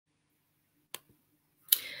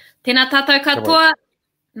Tēnā tātou katoa,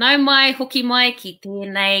 nau mai hoki mai ki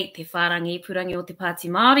tēnei te whārangi purangi o te Pāti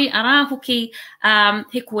Māori, arā hoki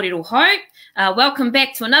he kōrero hou. Welcome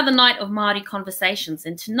back to another night of Māori Conversations.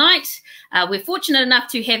 And tonight, we're fortunate enough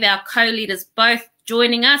to have our co-leaders both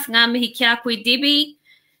joining us. Ngā mihi kia koe, Debbie.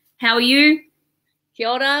 How are you? Kia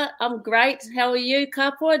ora, I'm great. How are you,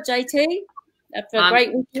 Kaapua, JT? After a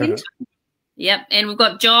great weekend? Yep, and we've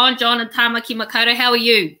got John and Tāmaki Makaurau. How are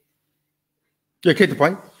you? Yeah, kei te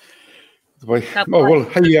pai. Oh, well,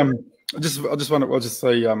 hey, I'll just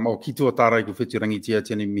say, ki tua tārai ko whitirangi tia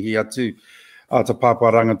tēnei mihi atu, ta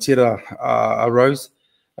pāpā rangatira a Rose,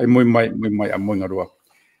 ai moi mai a moinga rua.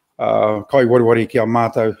 Kai wariwari ki a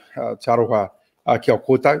mātou, te aroha ki a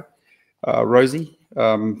kōtau, Rosie,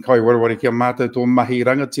 kai wariwari ki a mātou tō mahi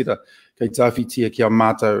rangatira, kei tāwhitia ki a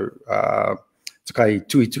mātou, kai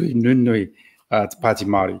tui nunui te Pāti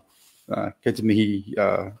Māori. Kei te mihi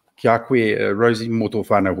ki a koe, Rosie, mō tō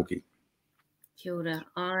whānau hoki. Kia ora,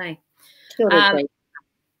 ai. Kia ora,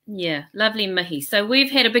 yeah, lovely mihi. So we've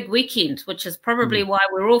had a big weekend, which is probably why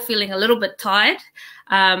we're all feeling a little bit tired.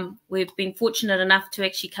 We've been fortunate enough to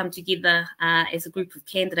actually come together as a group of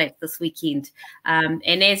candidates this weekend. And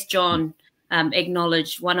as John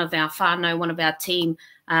acknowledged, one of our whānau, one of our team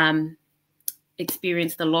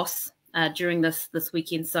experienced the loss during this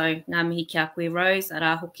weekend. So ngā mihi kia koe, Rose,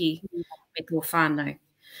 arā hoki me tō whānau.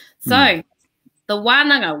 So, the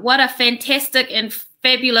wānanga, what a fantastic and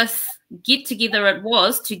fabulous get-together it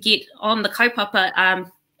was to get on the kaupapa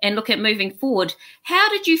and look at moving forward. How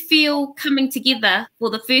did you feel coming together for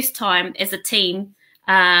the first time as a team,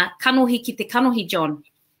 kanohi ki te kanohi, John?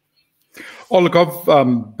 Oh, look,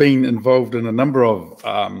 I've been involved in a number of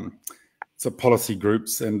policy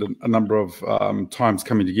groups and a number of times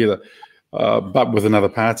coming together, but with another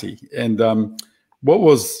party. And what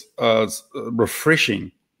was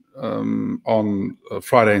refreshing on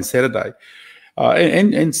Friday and Saturday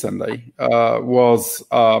and Sunday was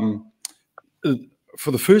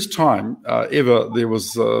for the first time ever there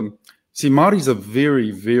was see, Māoris are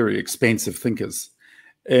very, very expansive thinkers,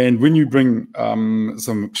 and when you bring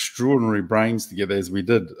some extraordinary brains together as we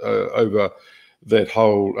did over that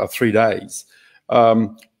whole 3 days,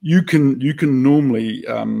 you can normally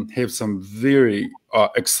have some very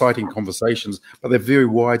exciting conversations, but they're very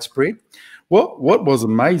widespread. What was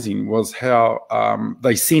amazing was how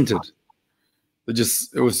they centered.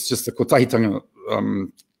 It was just the kotahitanga.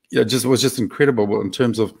 It was just incredible in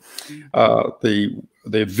terms of the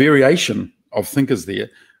variation of thinkers there,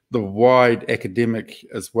 the wide academic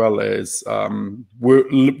as well as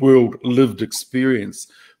world lived experience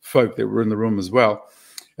folk that were in the room as well,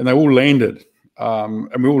 and they all landed,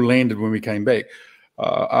 and we all landed when we came back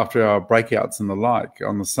after our breakouts and the like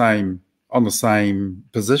on the same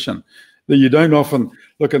position. That you don't often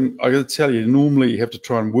look, and I got to tell you, normally you have to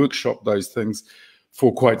try and workshop those things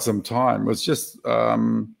for quite some time. It's just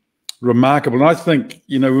remarkable. And I think,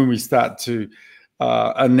 when we start to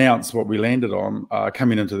announce what we landed on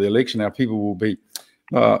coming into the election, our people will be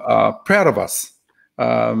proud of us,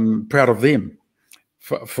 proud of them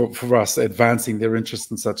for us advancing their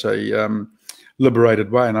interests in such a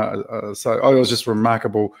liberated way. And so it was just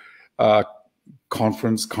remarkable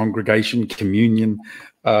conference, congregation, communion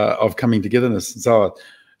of coming togetherness. So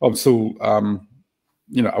I'm still,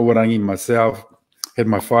 awarangi myself, had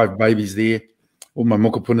my 5 babies there, all my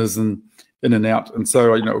mokapunas in and out. And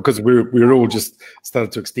so, because we were all just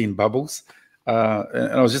started to extend bubbles.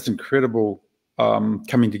 And it was just incredible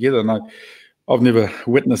coming together. And I've never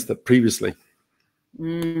witnessed it previously.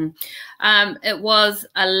 It was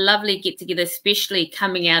a lovely get-together, especially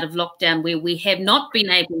coming out of lockdown where we have not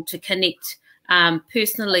been able to connect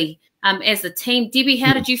personally as a team. Debbie,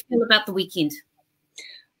 how did you feel about the weekend?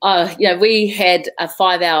 We had a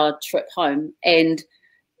 5-hour trip home, and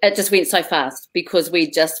it just went so fast because we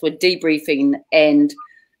just were debriefing. And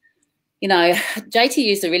JT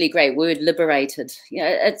used a really great word, liberated.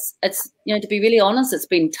 It's to be really honest, it's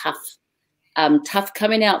been tough. Tough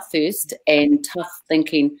coming out first, and tough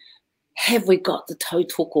thinking, have we got the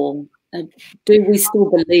tautoko? Do we still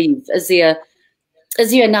believe? Is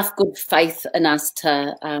there enough good faith in us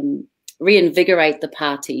to reinvigorate the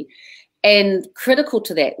party? And critical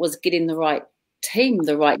to that was getting the right team,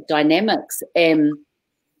 the right dynamics. And,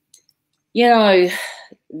 there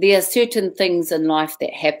are certain things in life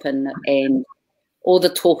that happen, and all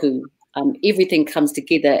the tohu, everything comes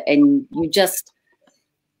together, and you just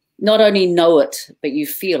not only know it, but you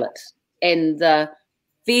feel it. And the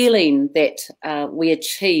feeling that we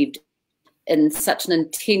achieved in such an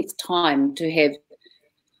intense time, to have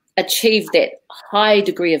achieved that high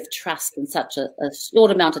degree of trust in such a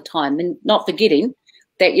short amount of time, and not forgetting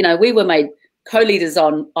that, we were made co-leaders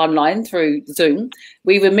online through Zoom.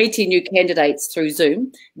 We were meeting new candidates through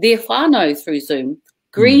Zoom, their whānau through Zoom,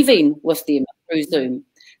 grieving with them through Zoom.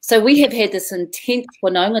 So we have had this intense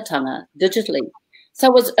whanaungatanga digitally.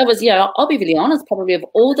 So it was, you know, I'll be really honest, probably of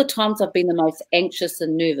all the times I've been the most anxious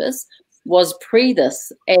and nervous was pre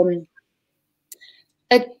this. And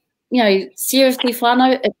it, you know, seriously,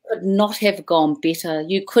 whānau, it could not have gone better.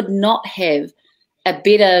 You could not have a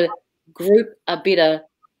better group, a better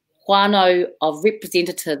whānau of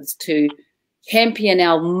representatives to champion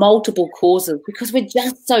our multiple causes, because we're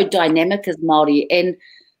just so dynamic as Māori. And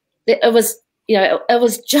it was, you know, it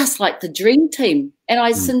was just like the dream team. And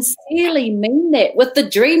I sincerely mean that, with the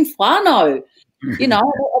dream whānau. You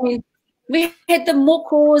know, I mean, we had the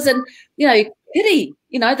mokos and, you know, piri,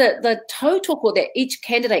 you know, the tautoko that each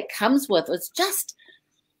candidate comes with was just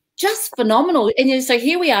phenomenal. And, you know, so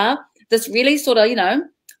here we are, this really sort of, you know,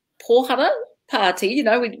 pohara party. You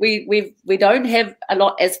know, we don't have a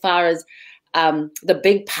lot as far as the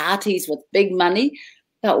big parties with big money,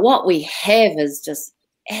 but what we have is just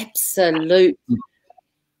absolute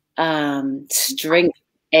strength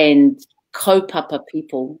and kaupapa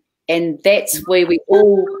people, and that's where we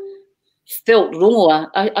all felt rongoa.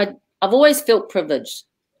 I've always felt privileged,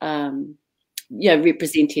 you know,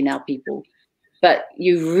 representing our people, but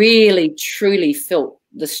you really truly felt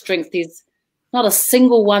the strength. There's not a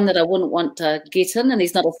single one that I wouldn't want to get in, and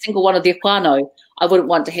there's not a single one of their whānau I wouldn't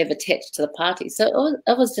want to have attached to the party. So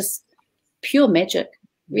it was just pure magic.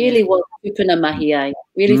 Really was tupuna mahi, eh?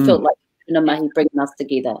 Really felt like tupuna mahi bringing us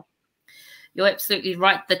together. You're absolutely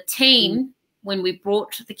right. The team, when we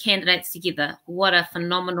brought the candidates together, what a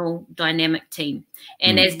phenomenal dynamic team.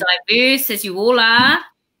 And as diverse as you all are,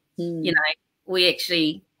 you know, we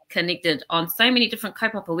actually connected on so many different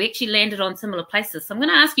kaupapa. We actually landed on similar places. So I'm going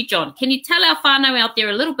to ask you, John, can you tell our whānau out there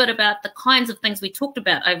a little bit about the kinds of things we talked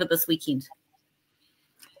about over this weekend?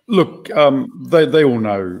 Look, they all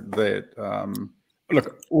know that.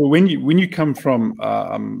 Look, when you come from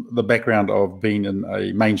the background of being in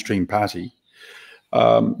a mainstream party,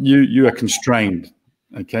 you are constrained,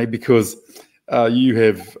 okay, because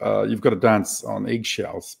you've got to dance on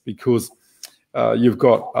eggshells, because you've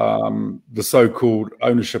got the so-called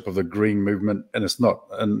ownership of the green movement, and it's not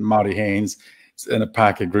in Māori hands. It's in a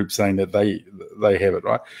Packer group saying that they have it,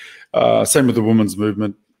 right? Same with the women's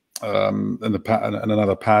movement in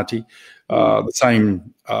another party. The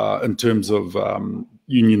same in terms of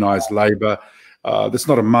unionised labour. That's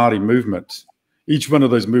not a Māori movement. Each one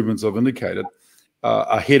of those movements I've indicated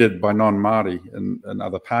are headed by non-Māori in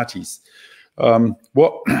other parties.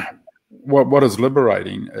 What is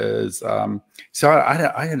liberating is so I'm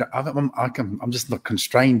just not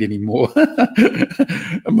constrained anymore.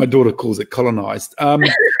 My daughter calls it colonised. I'm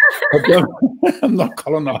not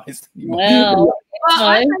colonised anymore. Wow. Well,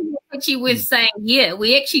 I think what you were saying here,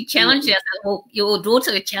 we actually challenged ourselves, well, your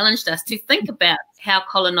daughter challenged us to think about how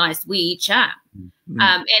colonised we each are, and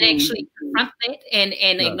actually confront that and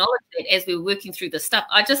acknowledge that as we were working through the stuff.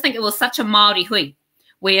 I just think it was such a Māori hui,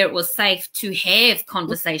 where it was safe to have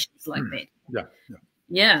conversations like that.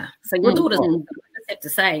 Yeah. So your daughter's I just have to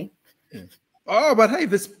say. Yeah. Oh, but hey,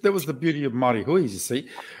 that was the beauty of Māori hui, you see.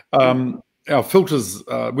 Our filters,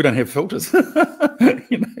 we don't have filters.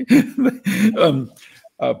 You know?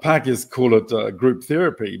 Pākehās call it group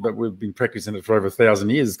therapy, but we've been practicing it for over 1,000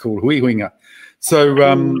 years. It's called hui huinga. So,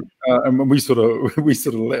 and we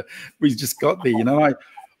just got there, you know.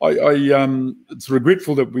 It's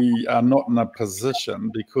regretful that we are not in a position,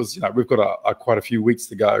 because, you know, we've got quite a few weeks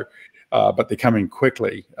to go, but they're coming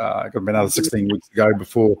quickly. Got another 16 weeks to go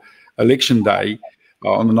before Election Day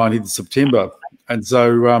on the 19th of September. And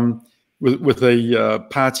so with a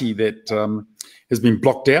party that has been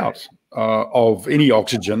blocked out of any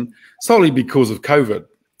oxygen solely because of COVID,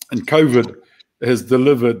 and COVID has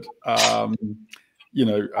delivered, you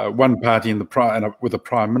know, one party with a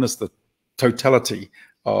prime minister totality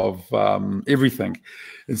of everything.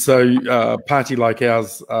 And so a party like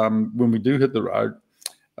ours, when we do hit the road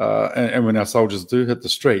and when our soldiers do hit the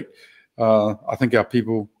street, I think our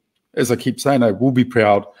people, as I keep saying, they will be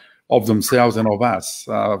proud of themselves and of us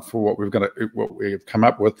for what we've come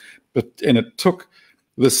up with. And it took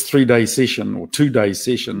this 3-day session or 2-day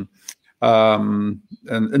session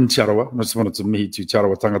in Tarawa. I just wanted to meet to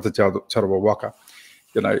Tarawa tangata Tarawa waka,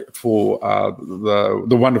 you know, for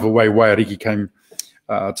the wonderful way Wairiki came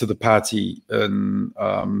to the party and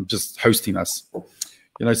just hosting us,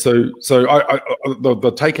 you know. So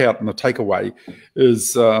the takeout and the takeaway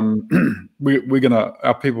is we're gonna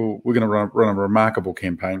run a remarkable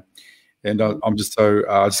campaign, and I just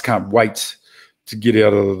can't wait to get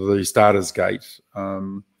out of the starters gate,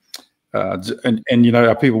 and you know,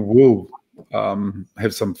 our people will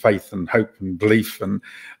have some faith and hope and belief and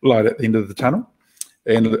light at the end of the tunnel.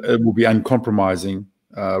 And it will be uncompromising,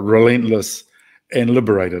 relentless, and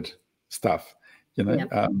liberated stuff. You know.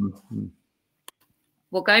 Yep.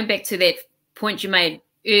 Well, going back to that point you made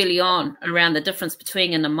early on around the difference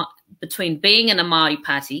between being in a Māori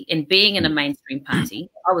party and being in a mainstream party,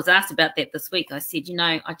 I was asked about that this week. I said, you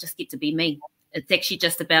know, I just get to be me. It's actually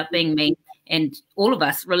just about being me, and all of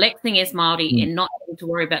us relaxing as Māori and not having to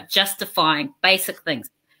worry about justifying basic things.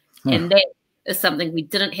 And that is something we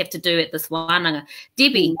didn't have to do at this wānanga.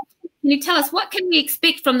 Debbie, can you tell us what can we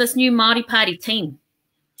expect from this new Māori Party team?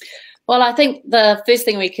 Well, I think the first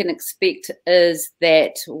thing we can expect is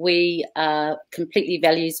that we are completely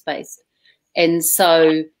values-based. And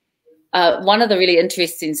so one of the really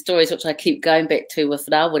interesting stories, which I keep going back to with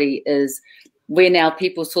Rawiri, is where now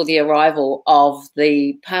people saw the arrival of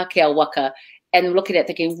the Pākehā waka and looking at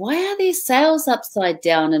thinking, why are their sails upside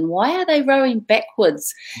down and why are they rowing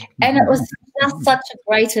backwards? And it was just such a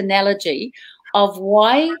great analogy of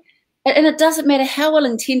why. And it doesn't matter how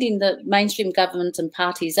well-intending the mainstream government and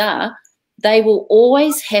parties are, they will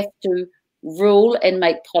always have to rule and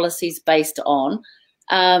make policies based on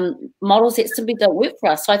models that simply don't work for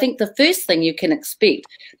us. So I think the first thing you can expect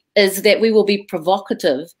is that we will be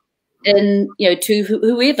provocative in, you know, to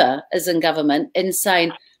whoever is in government in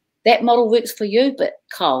saying that model works for you, but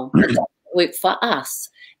Cole, it doesn't work for us.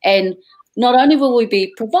 And not only will we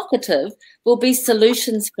be provocative, we'll be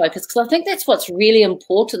solutions focused. Because I think that's what's really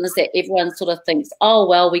important, is that everyone sort of thinks, oh,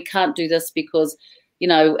 well, we can't do this because, you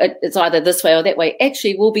know, it's either this way or that way.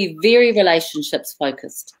 Actually, we'll be very relationships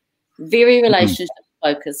focused, very relationship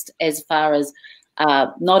focused as far as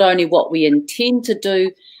not only what we intend to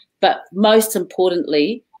do, but most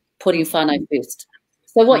importantly, putting whānau first.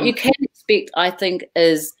 So what you can expect, I think,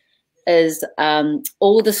 is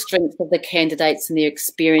all the strength of the candidates and their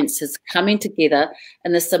experiences coming together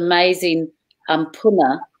in this amazing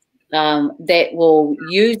puna that will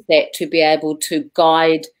use that to be able to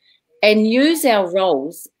guide and use our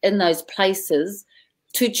roles in those places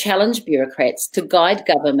to challenge bureaucrats, to guide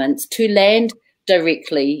governments, to land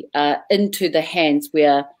directly into the hands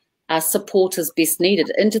where our support is best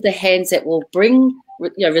needed, into the hands that will bring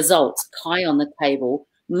results, kai on the table,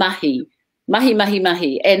 mahi,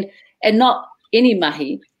 and not any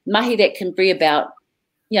mahi that can bring about,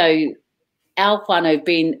 you know, our whānau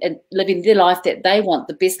being and living their life that they want,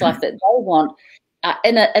 the best life that they want,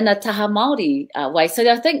 in a taha Māori way. So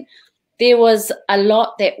I think there was a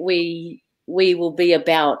lot that we will be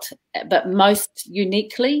about, but most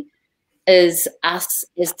uniquely is us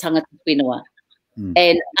as tangata whenua,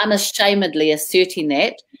 and unashamedly asserting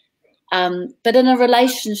that, but in a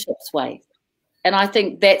relationships way. And I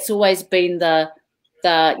think that's always been the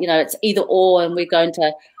you know, it's either or, and we're going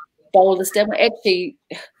to bowl this down. We're actually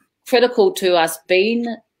critical to us being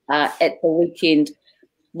at the weekend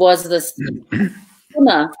was this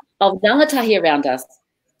puna of rangatahi around us.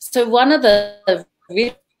 So one of the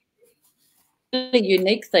really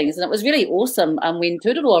unique things, and it was really awesome when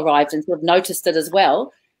Tūroro arrived and sort of noticed it as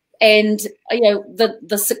well. And you know,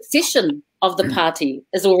 the succession of the party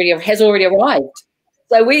has already arrived.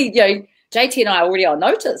 So we, you know, JT and I are already on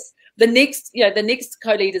notice. The next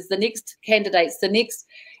co-leaders, the next candidates, the next,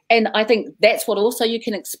 and I think that's what also you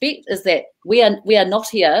can expect, is that we are not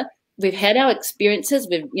here. We've had our experiences.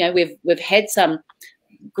 We've had some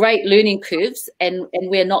great learning curves, and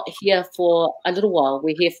we're not here for a little while.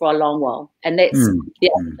 We're here for a long while, and that's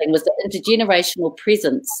the other thing, was the intergenerational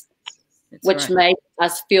presence, which made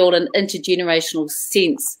us feel an intergenerational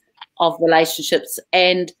sense of relationships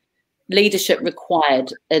and leadership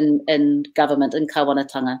required in government, in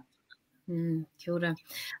kawanatanga. Kia ora.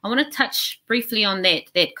 I want to touch briefly on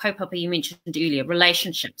that kaupapa you mentioned earlier,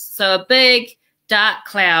 relationships. So a big dark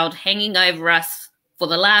cloud hanging over us for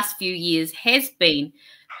the last few years has been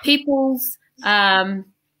people's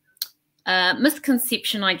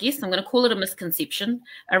misconception, I guess, I'm going to call it a misconception,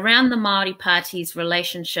 around the Māori Party's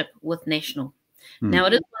relationship with National. Now,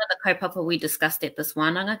 it is one of the kaupapa we discussed at this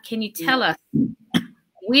wānanga. Can you tell us,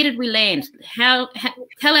 where did we land? Tell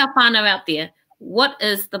our whānau out there, what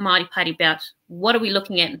is the Māori Party about? What are we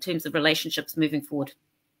looking at in terms of relationships moving forward?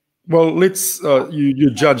 Well, let's you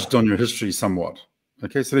judged on your history somewhat.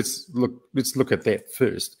 Okay, so let's look at that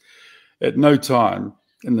first. At no time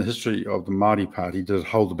in the history of the Māori Party did it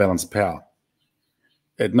hold the balance of power.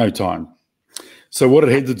 At no time. So what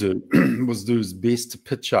it had to do was do its best to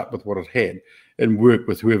pitch up with what it had and work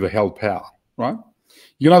with whoever held power, right?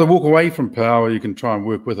 You can either walk away from power or you can try and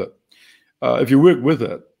work with it. If you work with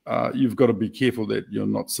it, you've got to be careful that you're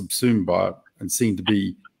not subsumed by it and seen to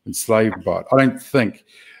be enslaved by it. I don't think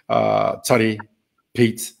Tari,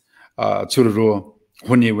 Pete, Tuarua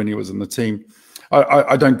Hone when he was in the team.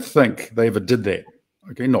 I don't think they ever did that.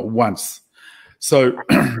 Okay, not once. So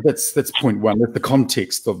that's point one. That's the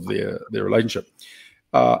context of their relationship.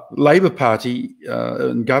 Labour Party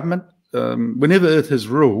in government, whenever it has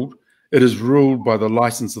ruled by the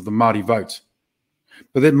license of the Māori vote.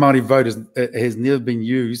 But that Māori vote has never been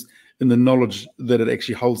used in the knowledge that it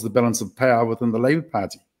actually holds the balance of power within the Labour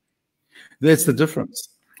Party. That's the difference.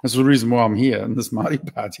 That's the reason why I'm here in this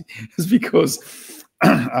Māori Party, is because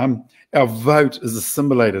our vote is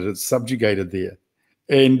assimilated, it's subjugated there.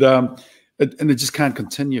 And it just can't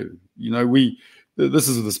continue. You know, this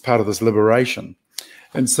is this part of this liberation.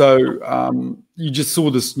 And so you just saw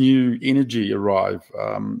this new energy arrive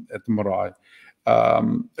at the marae.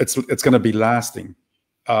 It's going to be lasting.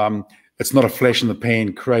 It's not a flash in the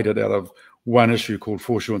pan created out of one issue called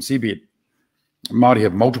foreshore and seabed. Māori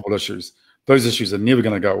have multiple issues. Those issues are never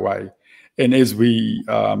going to go away. And as we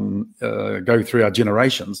go through our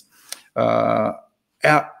generations,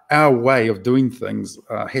 our way of doing things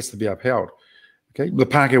has to be upheld. Okay, the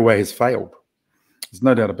Pākehā way has failed. There's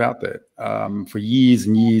no doubt about that for years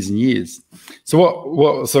and years and years.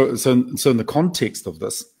 So so in the context of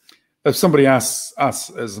this, if somebody asks us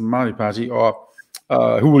as a Māori Party,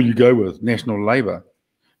 who will you go with, National Labour?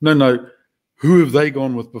 No, who have they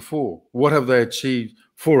gone with before? What have they achieved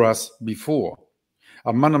for us before?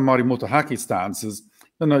 Our mana Māori motahaki stance is,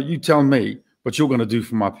 no, you tell me what you're going to do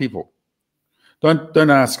for my people. Don't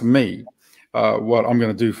ask me what I'm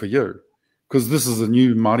going to do for you, because this is a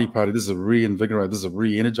new Māori Party. This is a reinvigorated, this is a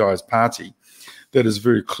re-energized party that is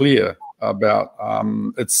very clear about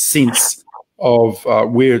its sense of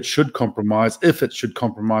where it should compromise, if it should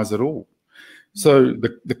compromise at all. So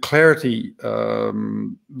the clarity,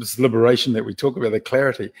 this liberation that we talk about, the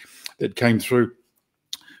clarity that came through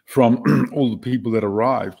from all the people that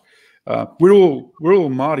arrived. We're all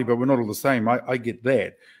Māori, but we're not all the same. I get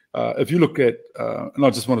that. If you look at, and I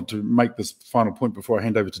just wanted to make this final point before I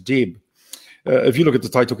hand over to Deb. If you look at the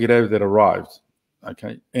Taitoki Reo that arrived,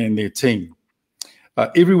 okay, and their team,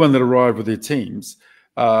 everyone that arrived with their teams,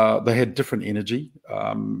 they had different energy,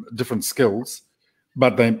 different skills,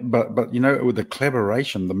 but you know, with the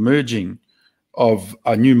collaboration, the merging of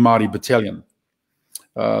a new Māori battalion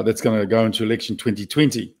that's going to go into election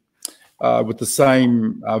 2020 with the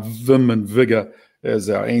same vim and vigor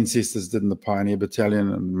as our ancestors did in the Pioneer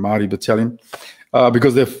Battalion and Māori Battalion,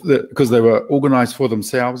 because they were organised for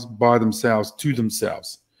themselves, by themselves, to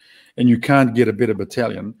themselves. And you can't get a better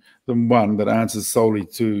battalion than one that answers solely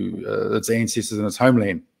to its ancestors and its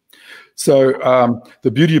homeland. So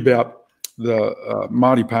the beauty about the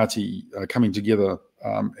Māori Party coming together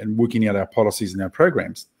and working out our policies and our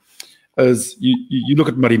programs is you look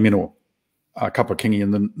at Mari Mino, Kaapua Kingi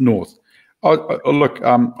in the north. Look,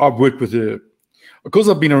 I've worked with her, because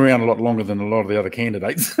I've been around a lot longer than a lot of the other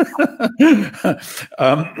candidates.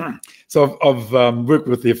 So I've worked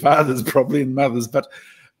with their fathers probably and mothers, but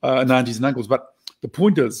and aunties and uncles. But the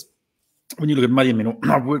point is, when you look at Mari Mino,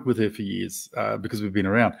 I've worked with her for years because we've been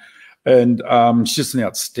around. And she's just an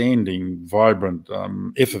outstanding, vibrant,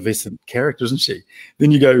 effervescent character, isn't she?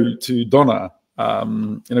 Then you go to Donna,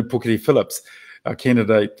 Pukiri Phillips, our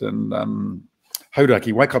candidate, and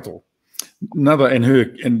Hauraki Waikato, another, and her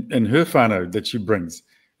whānau that she brings,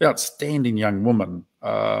 outstanding young woman.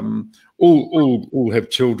 All have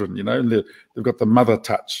children, you know, and they've got the mother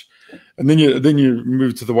touch. And then you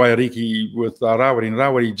move to the Waiariki with Rawari, and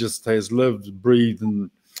Rawari just has lived, breathed, and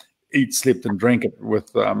eat, slept, and drank it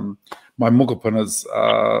with my mokopanas,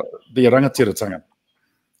 the rangatiratanga.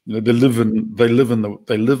 You know,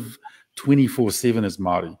 they live 24/7 as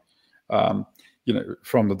Māori. You know,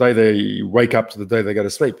 from the day they wake up to the day they go to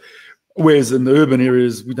sleep. Whereas in the urban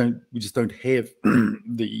areas, we just don't have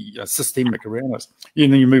the systemic around us.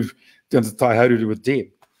 And then you move down to Taihaururu with Deb,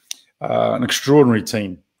 an extraordinary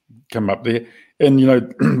team come up there. And, you know,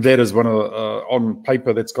 that is one of the, on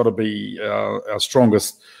paper, that's got to be our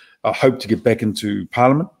strongest hope to get back into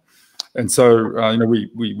Parliament. And so, you know,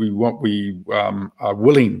 we are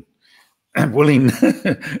willing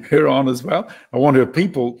her on as well. I want her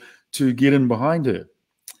people to get in behind her,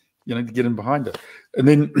 you know, to get in behind her. And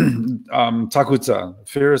then Takuta,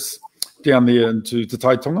 Ferris down there into Te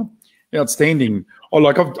Taitonga, outstanding. Oh,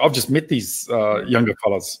 like I've just met these younger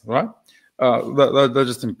fellas, right? They're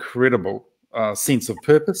just incredible sense of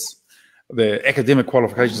purpose. Their academic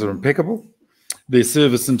qualifications are impeccable. Their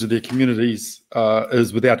service into their communities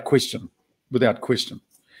is without question, without question.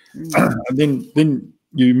 And then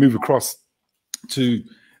you move across to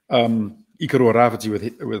Ikaroa Rawhiti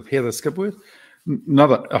with Heather Skipworth,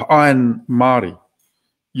 another iron Māori.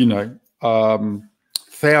 You know,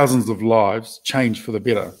 thousands of lives changed for the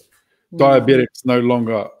better Diabetics no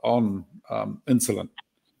longer on insulin.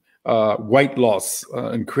 Weight loss,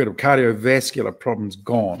 incredible. Cardiovascular problems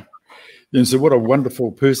gone. And so what a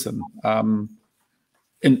wonderful person. And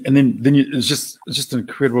then it's just an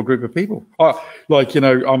incredible group of people. Like, you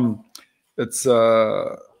know, it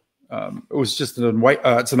was just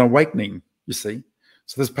it's an awakening, you see.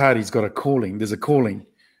 So this party's got a calling. There's a calling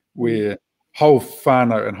where whole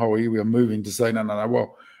whānau and whole iwi are moving to say, no,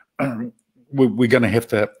 well, we're going to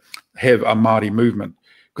have a Māori movement,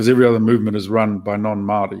 because every other movement is run by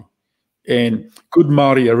non-Māori. And good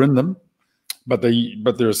Māori are in them, but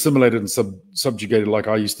they're assimilated and subjugated like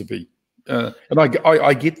I used to be. And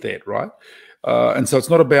I get that, right? And so it's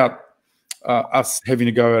not about us having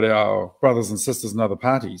to go at our brothers and sisters in other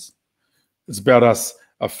parties. It's about us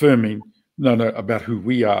affirming, about who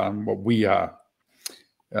we are and what we are,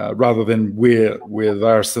 rather than where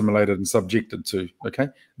they're assimilated and subjected to. Okay,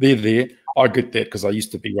 they're there. I get that because I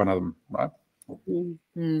used to be one of them, right? In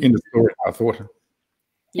the story, I thought.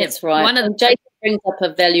 That's right. Jason brings up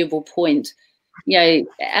a valuable point. You know,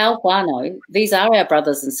 our whānau, these are our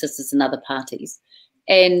brothers and sisters in other parties.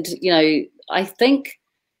 And, you know, I think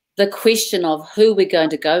the question of who we're going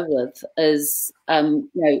to go with is,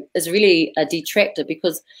 is really a detractor,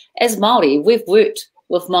 because as Māori, we've worked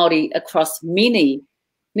with Māori across many,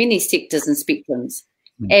 many sectors and spectrums.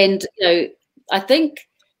 And, you know, I think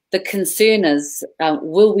the concern is,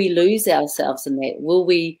 will we lose ourselves in that? Will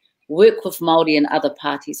we work with Māori and other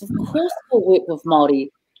parties? Of course we'll work with Māori.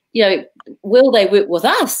 You know, will they work with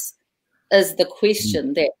us is the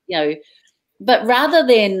question that, you know, but rather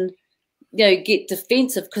than, you know, get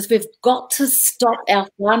defensive, because we've got to stop our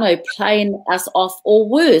whānau playing us off, or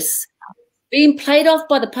worse, being played off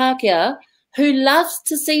by the Pākehā who loves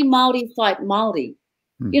to see Māori fight Māori.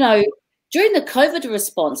 You know, during the COVID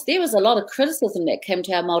response, there was a lot of criticism that came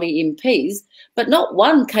to our Māori MPs, but not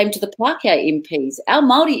one came to the Pākehā MPs. Our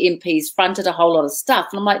Māori MPs fronted a whole lot of stuff.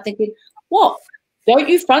 And I'm like thinking, what? Don't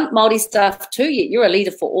you front Māori stuff too yet? You're a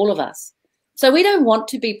leader for all of us. So we don't want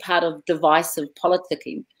to be part of divisive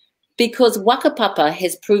politicking, because whakapapa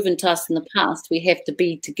has proven to us in the past we have to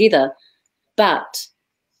be together. But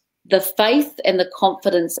the faith and the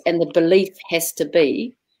confidence and the belief has to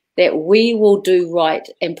be that we will do right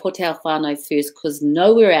and put our whānau first, because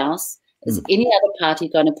nowhere else is any other party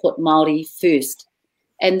going to put Māori first.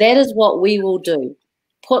 And that is what we will do.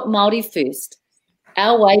 Put Māori first,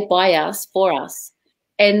 our way, by us, for us.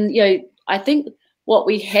 And, you know, I think what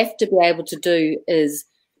we have to be able to do is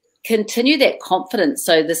continue that confidence.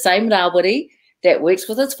 So the same Rawiri that works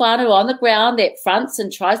with his whānau on the ground, that fronts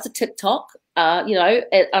and tries to TikTok, on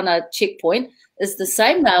a checkpoint, is the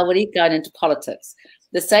same Rawiri going into politics.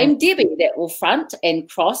 The same Debbie that will front and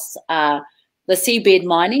cross the seabed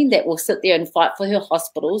mining, that will sit there and fight for her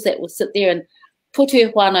hospitals, that will sit there and put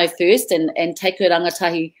her whānau first and take her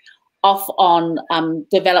rangatahi off on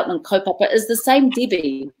development kaupapa, is the same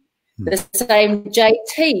Debbie. The same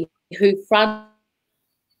JT who fronts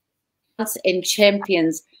and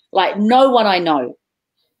champions like no one I know.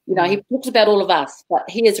 You know, he talks about all of us, but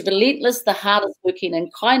he is relentless, the hardest working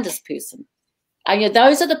and kindest person. And, you know,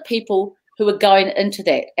 those are the people who are going into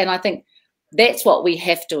that. And I think that's what we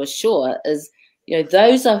have to assure is, you know,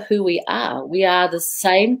 those are who we are. We are the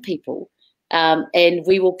same people, and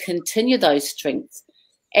we will continue those strengths.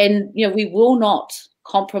 And, you know, we will not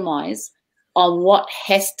compromise on what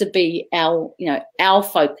has to be our, you know, our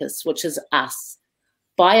focus, which is us,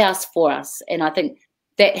 by us, for us. And I think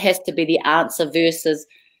that has to be the answer versus,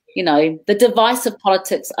 you know, the divisive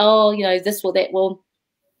politics. Oh, you know, this or that. Well,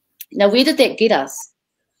 now, where did that get us?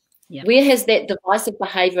 Yep. Where has that divisive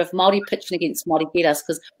behaviour of Māori pitching against Māori get us?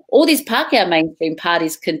 Because all these Pākehā mainstream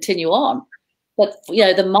parties continue on. But, you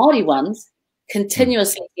know, the Māori ones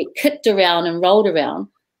continuously get kicked around and rolled around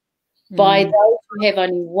by those who have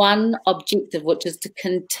only one objective, which is to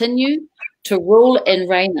continue to rule and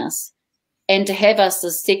reign us and to have us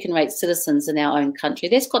as second-rate citizens in our own country.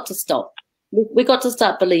 That's got to stop. We've got to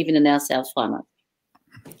start believing in ourselves, whānau.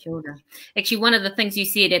 Sure. Actually, one of the things you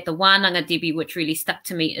said at the wānanga, Debbie, which really stuck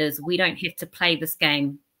to me, is we don't have to play this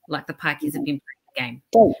game like the Pākehās have been playing the game.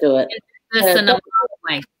 Don't do it.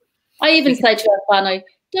 Way. I even say to our whānau,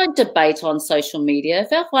 don't debate on social media.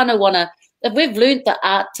 If our whānau want to, if we've learned the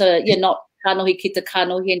art to, you know, not kanohi ki te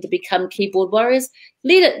kanohi and to become keyboard warriors,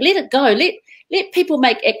 let it go. Let people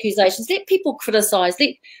make accusations. Let people criticise.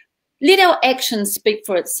 Let our actions speak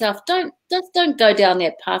for itself. Don't go down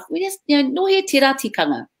that path. We just, you know, no he te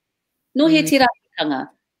ratikanga. No he te ratikanga.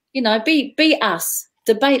 You know, be us.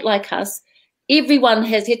 Debate like us. Everyone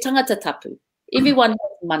has he tangata tapu. Everyone has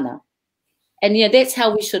mana. And yeah, that's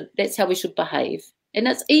how we should behave. And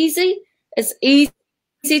it's easy. It's easy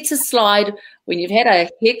easy to slide when you've had a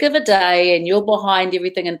heck of a day and you're behind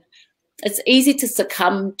everything, and it's easy to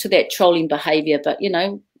succumb to that trolling behaviour. But, you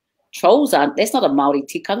know, trolls aren't, that's not a Māori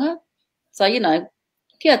tikanga. So, you know,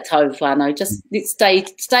 kia tau whānau, just let's stay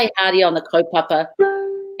hardy on the kaupapa,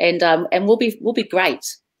 and we'll be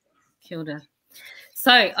great. Kia ora.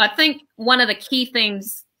 So I think one of the key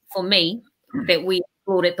things for me that we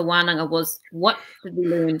explored at the wānanga was, what did we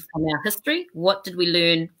learn from our history? What did we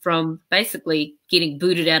learn from basically getting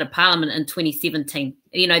booted out of Parliament in 2017?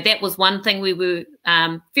 You know, that was one thing we were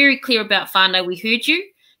very clear about, whānau. We heard you.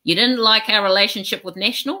 You didn't like our relationship with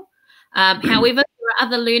National. However, there are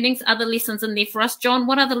other learnings, other lessons in there for us. John,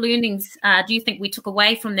 what other learnings do you think we took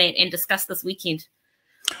away from that and discussed this weekend?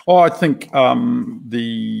 Oh, I think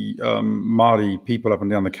the Māori people up and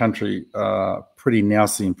down the country are pretty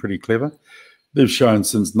nousy and pretty clever. They've shown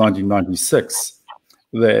since 1996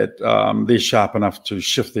 that they're sharp enough to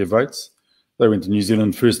shift their votes. They went to New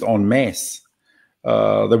Zealand first en masse.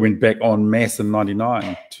 They went back en masse in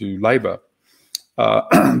 99 to Labour.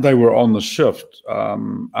 They were on the shift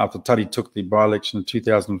after Tari took the by-election in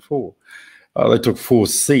 2004. They took 4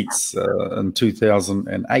 seats in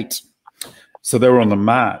 2008. So they were on the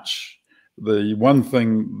march. The one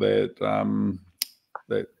thing that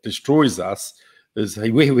that destroys us is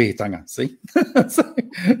he wehetanga, see?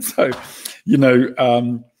 so, you know,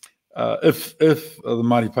 if the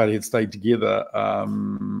Māori Party had stayed together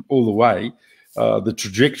all the way, the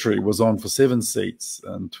trajectory was on for 7 seats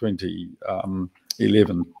in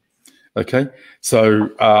 2011. Okay, so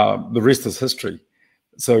the rest is history.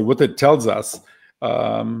 So what that tells us,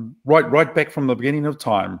 right back from the beginning of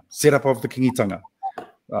time, set up of the Kingitanga,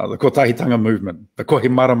 the Kotahitanga movement, the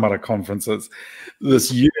Kohimaramara conferences,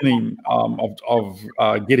 this yearning of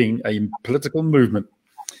getting a political movement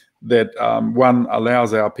that one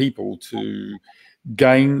allows our people to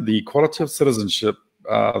gain the equality of citizenship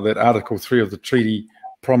that Article 3 of the treaty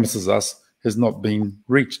promises us has not been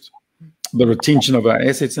reached. The retention of our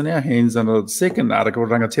assets in our hands under the second article,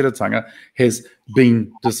 Rangatiratanga, has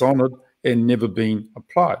been dishonoured and never been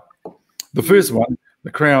applied. The first one,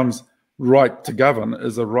 the Crown's right to govern,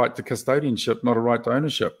 is a right to custodianship, not a right to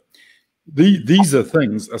ownership. These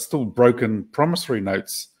are still broken promissory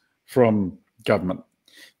notes from government.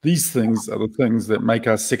 These things are the things that make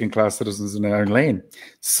us second-class citizens in our own land.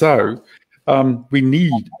 So we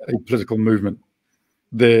need a political movement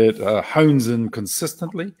that hones in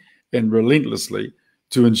consistently and relentlessly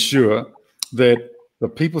to ensure that the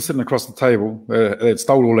people sitting across the table that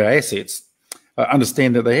stole all our assets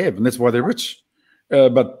understand that they have, and that's why they're rich.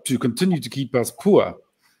 But to continue to keep us poor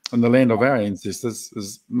in the land of our ancestors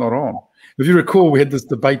is not on. If you recall, we had this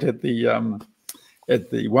debate at the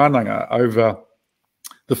wānanga over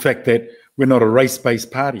the fact that we're not a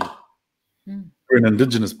race-based party. We're an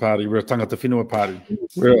Indigenous party. We're a tangata whenua party.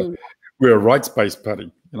 We're a rights-based party.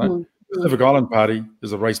 You know, Pacific Island Party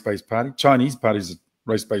is a race-based party. Chinese Party is a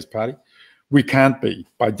race-based party. We can't be.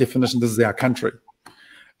 By definition, this is our country.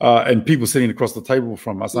 And people sitting across the table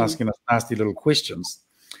from us asking us nasty little questions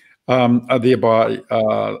are thereby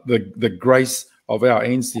the grace of our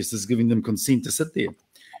ancestors giving them consent to sit there.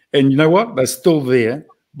 And you know what? They're still there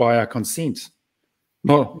by our consent,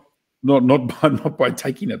 not by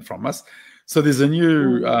taking it from us. So there's a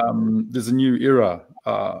new era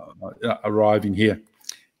arriving here,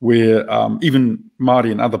 where even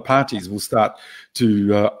Māori and other parties will start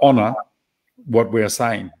to honour what we're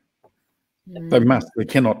saying. They must. They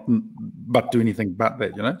cannot but do anything but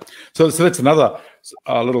that, you know. So that's another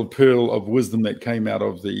little pearl of wisdom that came out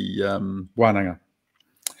of the wānanga,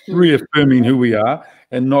 reaffirming who we are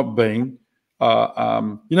and not being,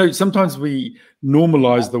 you know, sometimes we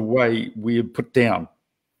normalise the way we're put down.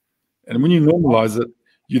 And when you normalise it,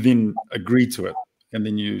 you then agree to it and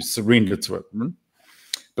then you surrender to it.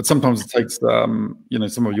 But sometimes it takes, you know,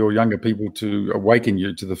 some of your younger people to awaken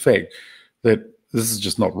you to the fact that this is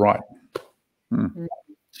just not right.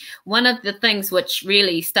 One of the things which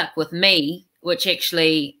really stuck with me, which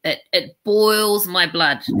actually it boils my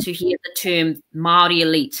blood to hear the term Māori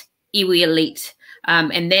elite, iwi elite.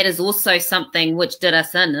 And that is also something which did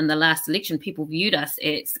us in the last election. People viewed us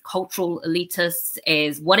as cultural elitists,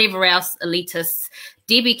 as whatever else elitists.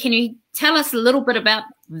 Debbie, can you tell us a little bit about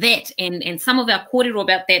that and some of our kōrero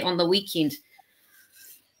about that on the weekend?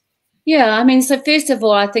 Yeah, I mean, so first of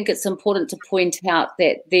all, I think it's important to point out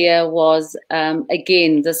that there was,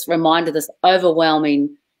 again, this reminder, this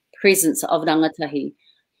overwhelming presence of rangatahi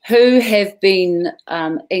who have been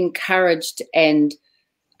encouraged and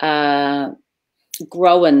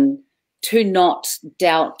grown to not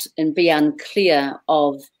doubt and be unclear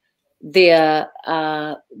of their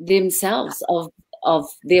themselves, of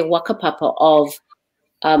their wakapapa, of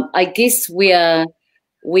I guess where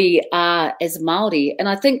we are as Māori. And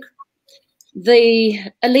I think the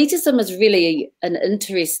elitism is really an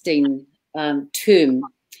interesting term,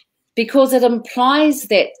 because it implies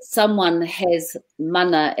that someone has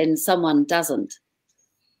mana and someone doesn't.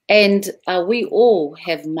 And we all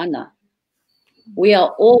have mana. We are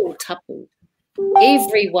all tapu.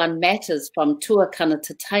 Everyone matters from tuakana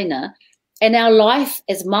to taina. And our life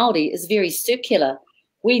as Māori is very circular.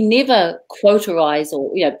 We never quotarize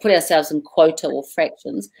or put ourselves in quota or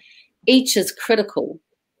fractions. Each is critical.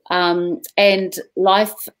 And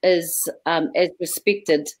life is as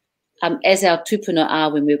respected as our tupuna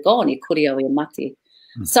are when we're gone, e kore au e mate.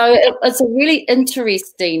 So it's a really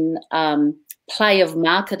interesting play of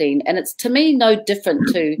marketing, and it's, to me, no different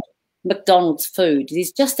to McDonald's food.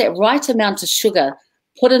 There's just that right amount of sugar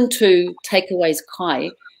put into takeaways kai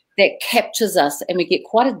that captures us, and we get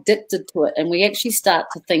quite addicted to it, and we actually start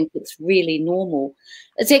to think it's really normal.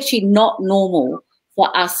 It's actually not normal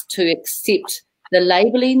for us to accept the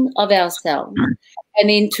labelling of ourselves and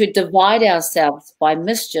then to divide ourselves by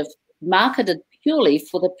mischief marketed purely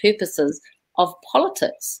for the purposes of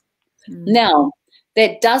politics. Now,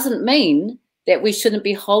 that doesn't mean that we shouldn't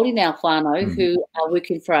be holding our whānau who are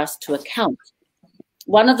working for us to account.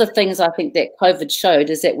 One of the things I think that COVID showed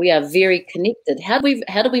is that we are very connected. How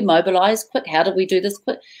do we mobilise quick? How do we do this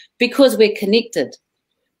quick? Because we're connected.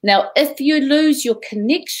 Now, if you lose your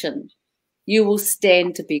connection, you will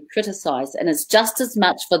stand to be criticised, and it's just as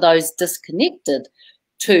much for those disconnected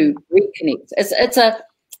to reconnect. It's a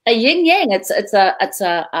yin yang. It's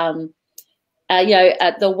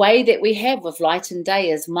the way that we have with light and day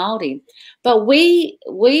as Māori. But we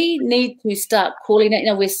need to start calling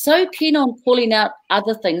out. We're so keen on calling out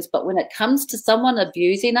other things, but when it comes to someone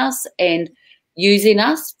abusing us and using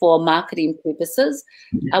us for marketing purposes,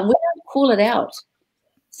 we don't call it out.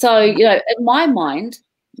 So, in my mind,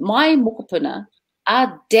 my mokopuna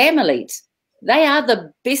are damn elite. They are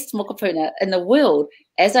the best mokopuna in the world,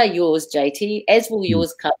 as are yours, JT, as will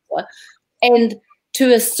yours, Kaapua. And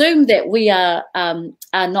to assume that we are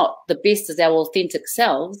not the best as our authentic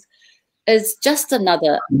selves is just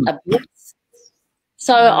another abuse.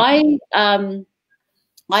 So I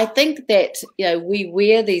think that we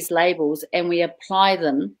wear these labels and we apply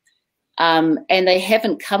them, and they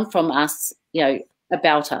haven't come from us,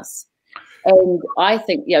 about us. And I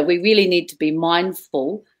think we really need to be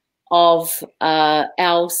mindful of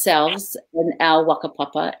ourselves and our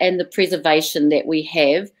whakapapa and the preservation that we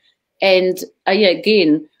have. And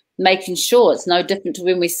again, making sure it's no different to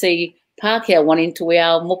when we see Pākehā wanting to wear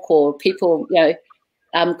our moko, or people,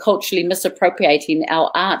 culturally misappropriating our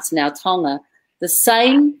arts and our taonga. The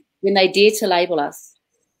same when they dare to label us.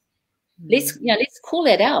 Let's call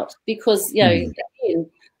that out, because again,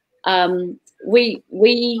 we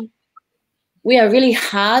are really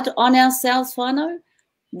hard on ourselves, whānau.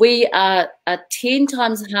 We are 10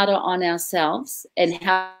 times harder on ourselves and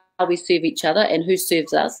how we serve each other and who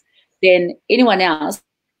serves us than anyone else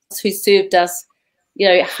who served us,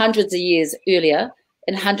 hundreds of years earlier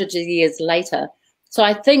and hundreds of years later. So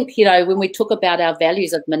I think, when we talk about our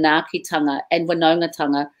values of manaakitanga and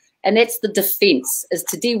wānanga-tanga, and that's the defence, is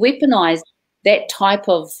to de-weaponise that type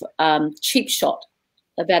of cheap shot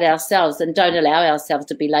about ourselves and don't allow ourselves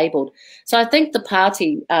to be labelled. So I think the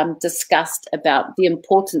party discussed about the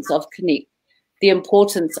importance of connect, the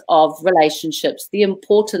importance of relationships, the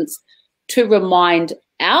importance to remind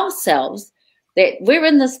ourselves that we're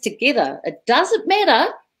in this together. It doesn't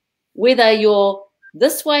matter whether you're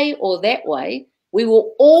this way or that way. We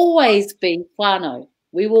will always be whānau.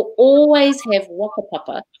 We will always have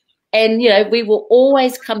whakapapa, and we will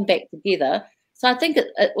always come back together. So I think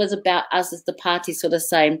it was about us as the party sort of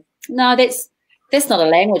saying, no, that's not a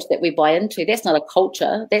language that we buy into. That's not a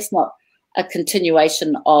culture. That's not a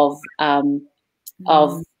continuation of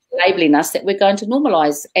labelling us that we're going to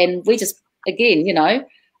normalise. And we just, again,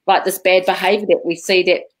 like this bad behaviour that we see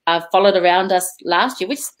that followed around us last year,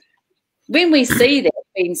 which when we see that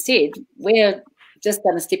being said, we're just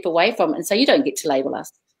going to step away from it and say, you don't get to label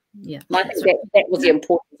us. Yeah. And I think that was the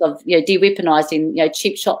importance of de-weaponising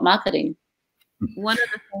cheap shop marketing. One of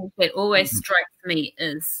the things that always strikes me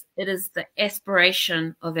is it is the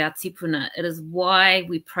aspiration of our tipuna. It is why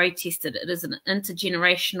we protested. It is an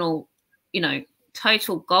intergenerational,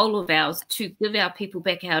 total goal of ours to give our people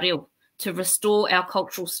back our reo, to restore our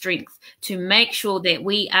cultural strength, to make sure that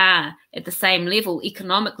we are at the same level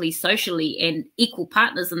economically, socially, and equal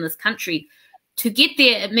partners in this country. To get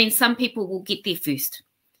there, it means some people will get there first.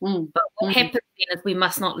 But what happens then is we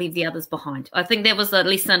must not leave the others behind. I think that was a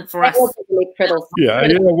lesson for us. Yeah.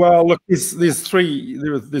 Well, look, there's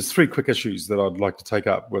three quick issues that I'd like to take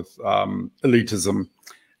up with elitism,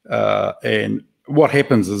 and what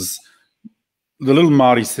happens is the little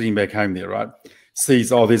Māori sitting back home there, right,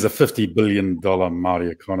 sees, oh, there's a $50 billion Māori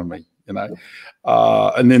economy, you know,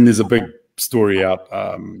 and then there's a big story out,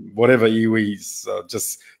 whatever iwi's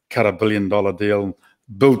just cut $1 billion deal,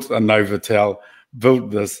 built a Novotel, built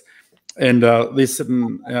this, and they're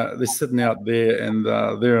sitting out there, and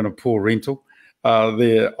they're in a poor rental.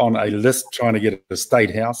 They're on a list trying to get a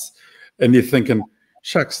state house, and they're thinking,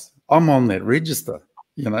 shucks, I'm on that register,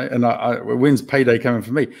 you know, and when's payday coming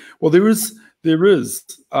for me? Well, there is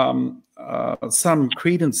some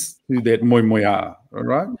credence to that moi moia, all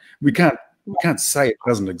right? We can't say it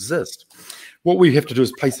doesn't exist. What we have to do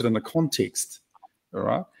is place it in a context, all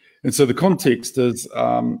right? And so the context is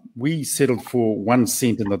we settled for 1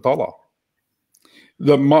 cent in the dollar.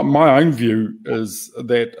 My own view is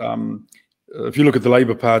that if you look at the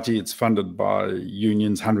Labour Party, it's funded by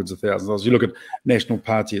unions, hundreds of thousands of dollars. You look at National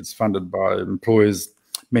Party, it's funded by employers,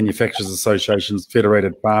 manufacturers associations,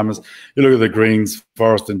 federated farmers. You look at the Greens,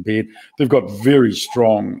 Forest and Bed. They've got very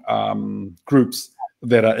strong groups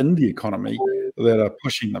that are in the economy that are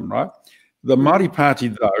pushing them, right? The Māori Party,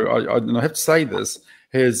 though, and I have to say this,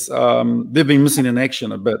 has they've been missing in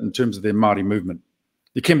action a bit in terms of their Māori movement.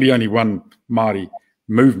 There can be only one Māori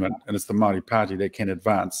movement, and it's the Māori Party that can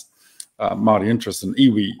advance Māori interests, and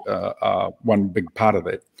iwi are one big part of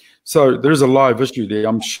that. So there is a live issue there.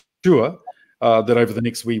 I'm sure that over the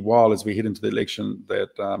next wee while, as we head into the election, that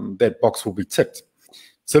that box will be ticked.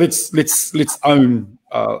 So let's own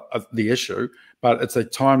the issue, but it's a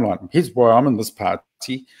timeline. Here's why I'm in this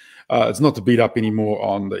party. It's not to beat up anymore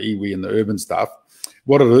on the iwi and the urban stuff.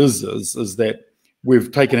 What it is that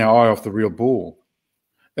we've taken our eye off the real ball.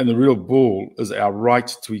 And the real ball is our right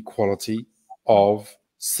to equality of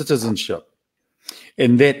citizenship.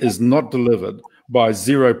 And that is not delivered by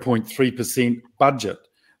 0.3% budget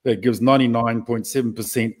that gives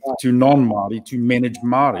 99.7% to non-Māori to manage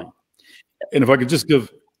Māori. And if I could just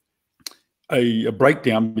give a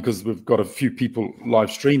breakdown, because we've got a few people live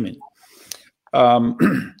streaming,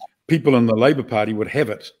 people in the Labour Party would have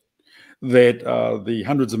it that the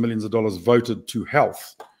hundreds of millions of dollars voted to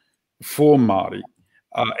health for Māori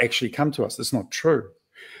actually come to us. That's not true.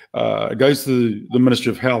 It goes to the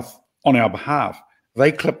Ministry of Health on our behalf.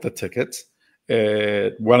 They clip the tickets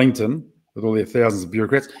at Wellington with all their thousands of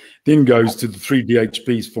bureaucrats, then goes to the 3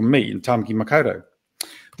 DHBs for me in Tamaki Makaurau.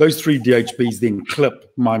 Those 3 DHBs then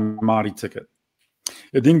clip my Māori ticket.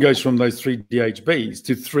 It then goes from those 3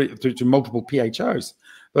 DHBs to multiple PHOs.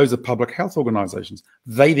 Those are public health organisations.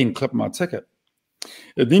 They then clip my ticket.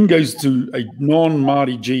 It then goes to a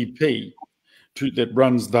non-Māori GP that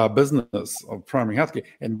runs their business of primary healthcare,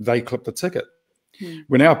 and they clip the ticket.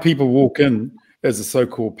 When our people walk in as a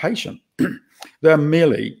so-called patient, they're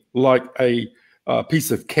merely like a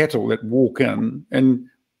piece of cattle that walk in, and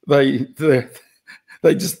they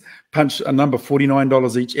just punch a number,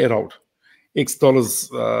 $49 each adult, X dollars.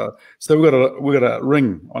 So we've got a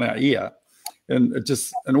ring on our ear, and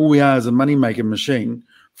all we are is a money-making machine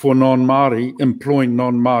for non-Māori, employing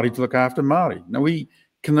non-Māori to look after Māori. Now we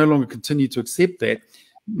can no longer continue to accept that,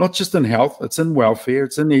 not just in health, it's in welfare,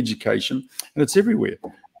 it's in education, and it's everywhere.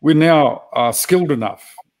 We're now skilled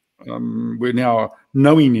enough, we're now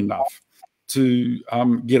knowing enough to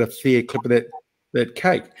get a fair clip of that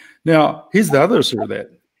cake. Now, here's the other issue of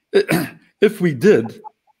that. If we did,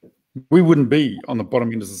 we wouldn't be on the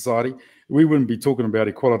bottom end of society. We wouldn't be talking about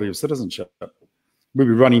equality of citizenship. We'd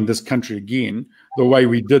be running this country again the way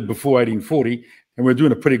we did before 1840, and we're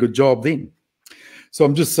doing a pretty good job then. So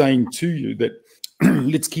I'm just saying to you that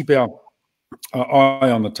let's keep our eye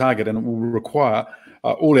on the target, and it will require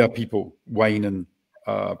all our people weighing in,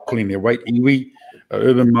 pulling their weight. Iwi,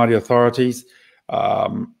 urban Māori authorities,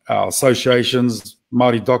 our associations,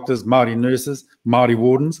 Māori doctors, Māori nurses, Māori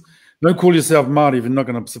wardens. Don't call yourself Māori if you're not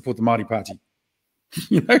going to support the Māori Party.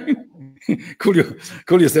 You know,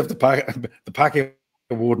 call yourself the Packer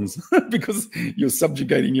wardens because you're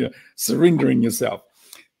subjugating, you're surrendering yourself.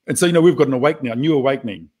 And so, you know, we've got an awakening, a new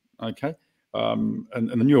awakening, okay? And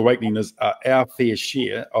the new awakening is our fair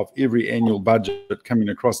share of every annual budget coming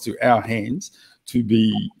across to our hands to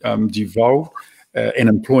be devolved and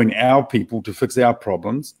employing our people to fix our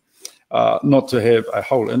problems, not to have a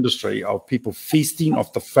whole industry of people feasting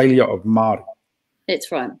off the failure of Māori.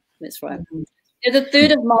 That's right. That's right. The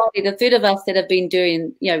third of Māori, the third of us that have been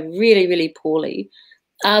doing, you know, really, really poorly,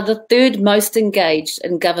 are the third most engaged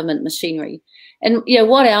in government machinery. And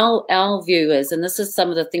what our view is, and this is some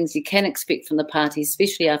of the things you can expect from the party,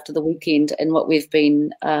 especially after the weekend and what we've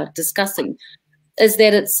been discussing, is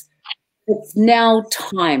that it's now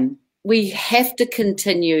time. We have to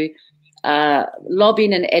continue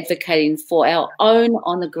lobbying and advocating for our own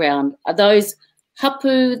on the ground. Those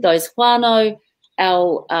hapu, those whānau,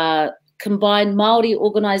 our combined Māori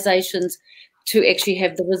organisations, to actually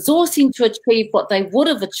have the resourcing to achieve what they would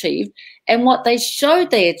have achieved and what they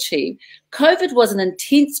showed they achieved. COVID was an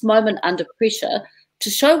intense moment under pressure to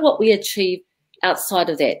show what we achieved outside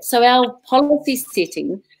of that. So our policy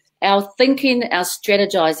setting, our thinking, our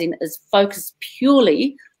strategizing is focused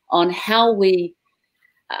purely on how we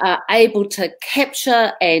are able to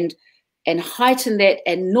capture and heighten that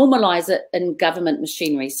and normalise it in government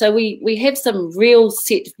machinery. So we have some real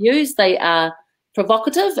set views. They are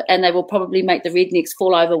provocative and they will probably make the rednecks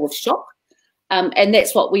fall over with shock. And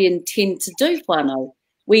that's what we intend to do, whānau.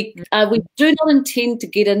 We do not intend to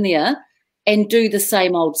get in there and do the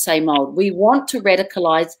same old, same old. We want to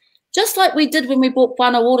radicalise just like we did when we brought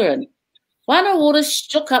whānau order in. Whānau order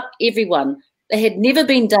shook up everyone. They had never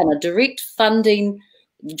been done, a direct funding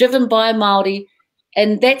driven by Māori,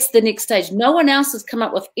 and that's the next stage. No one else has come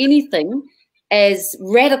up with anything as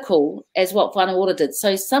radical as what whānau order did.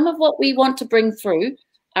 So some of what we want to bring through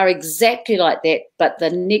are exactly like that, but the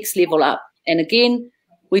next level up. And again,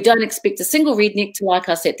 we don't expect a single redneck to like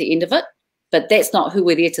us at the end of it, but that's not who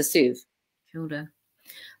we're there to serve.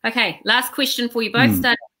 Okay, last question for you both.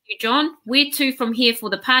 Starting with you, John. Where to from here for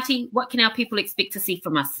the party? What can our people expect to see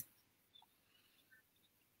from us?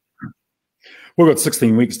 We've got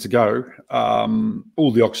 16 weeks to go.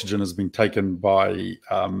 All the oxygen has been taken by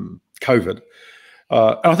COVID.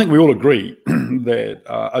 And I think we all agree that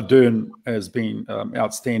Ardern has been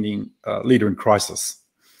outstanding leader in crisis.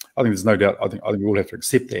 I think there's no doubt. I think we all have to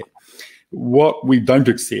accept that. What we don't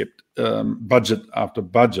accept, budget after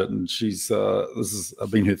budget, and this has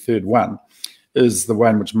been her third one, is the way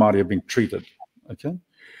in which Māori have been treated. Okay,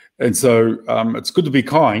 and so it's good to be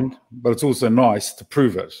kind, but it's also nice to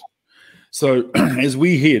prove it. So as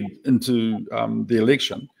we head into the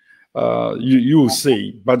election, you will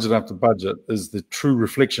see budget after budget is the true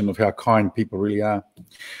reflection of how kind people really are.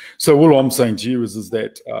 So all I'm saying to you is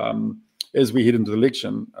that as we head into the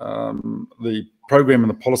election, the program and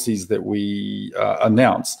the policies that we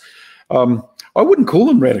announce, I wouldn't call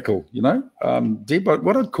them radical, Deb, but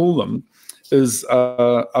what I'd call them is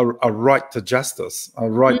a right to justice, a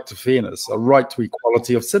right to fairness, a right to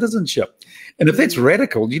equality of citizenship. And if that's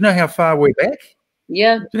radical, do you know how far we're back?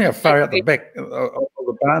 Yeah. Do you know how far out the back of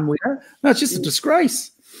the barn we are? No, it's just a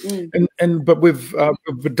disgrace. But we've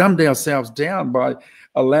dumbed ourselves down by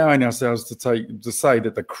allowing ourselves to say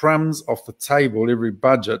that the crumbs off the table every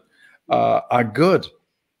budget are good.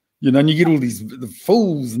 And you get all the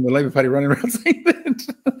fools in the Labour Party running around saying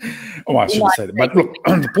that. Oh, I shouldn't say that. But look,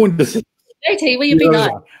 the point is, JT, will you be nice?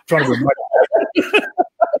 Trying to be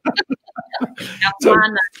so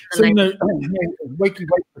wakey.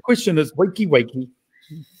 The question is wakey.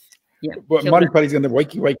 Yeah. Well, Māori Party's going to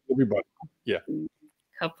wakey everybody. Yeah.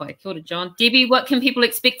 Kaapua. Kia ora, John. Debbie, what can people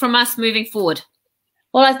expect from us moving forward?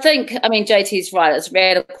 Well, I think, JT's right. It's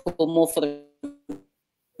radical more for the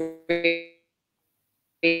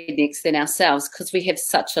rednecks than ourselves because we have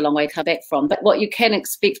such a long way to come back from. But what you can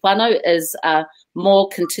expect, whānau, is more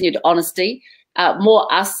continued honesty,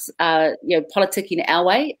 more us, politicking our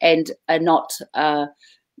way and not, the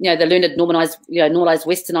learned, normalised,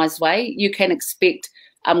 westernised way. You can expect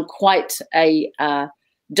quite a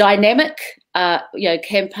dynamic,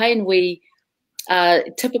 campaign. We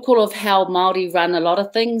typical of how Māori run a lot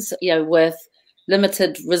of things, with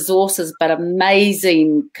limited resources but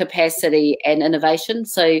amazing capacity and innovation.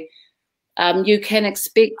 So you can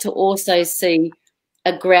expect to also see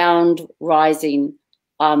a ground rising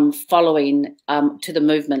following to the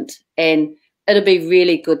movement, and it'll be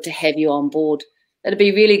really good to have you on board. It'll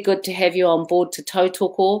be really good to have you on board to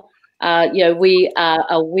tautoko. We are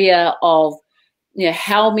aware of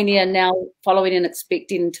how many are now following and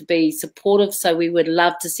expecting to be supportive. So we would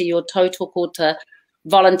love to see your tautoko, to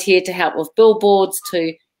volunteer to help with billboards,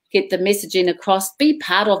 to get the messaging across, be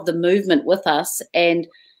part of the movement with us, and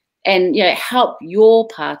help your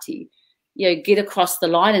party get across the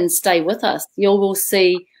line and stay with us. You will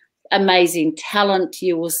see amazing talent.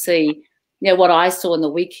 You will see what I saw in the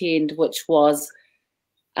weekend, which was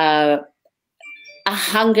a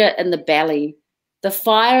hunger in the belly. The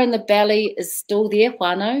fire in the belly is still there,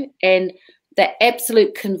 whānau, and the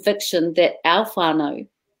absolute conviction that our whānau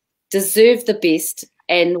deserve the best,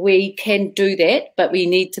 and we can do that, but we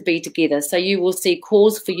need to be together. So you will see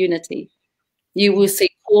calls for unity. You will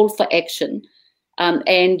see call for action.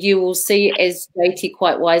 And you will see, as JT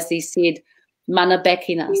quite wisely said, mana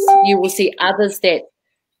backing us. You will see others that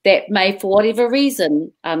may, for whatever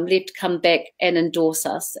reason, left come back and endorse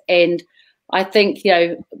us. And I think, you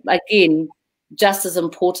know, again, just as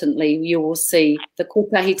importantly, you will see the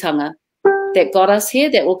kotahitanga that got us here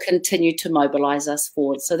that will continue to mobilise us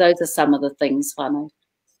forward. So those are some of the things, whānau.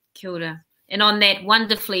 Kia ora. And on that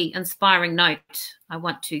wonderfully inspiring note, I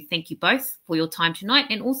want to thank you both for your time tonight,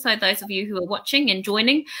 and also those of you who are watching and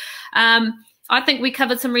joining. I think we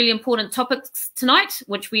covered some really important topics tonight,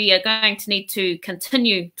 which we are going to need to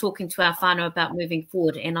continue talking to our whānau about moving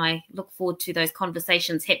forward. And I look forward to those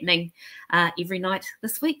conversations happening every night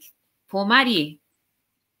this week. Pō Māori.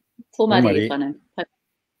 Pō Māori, whānau.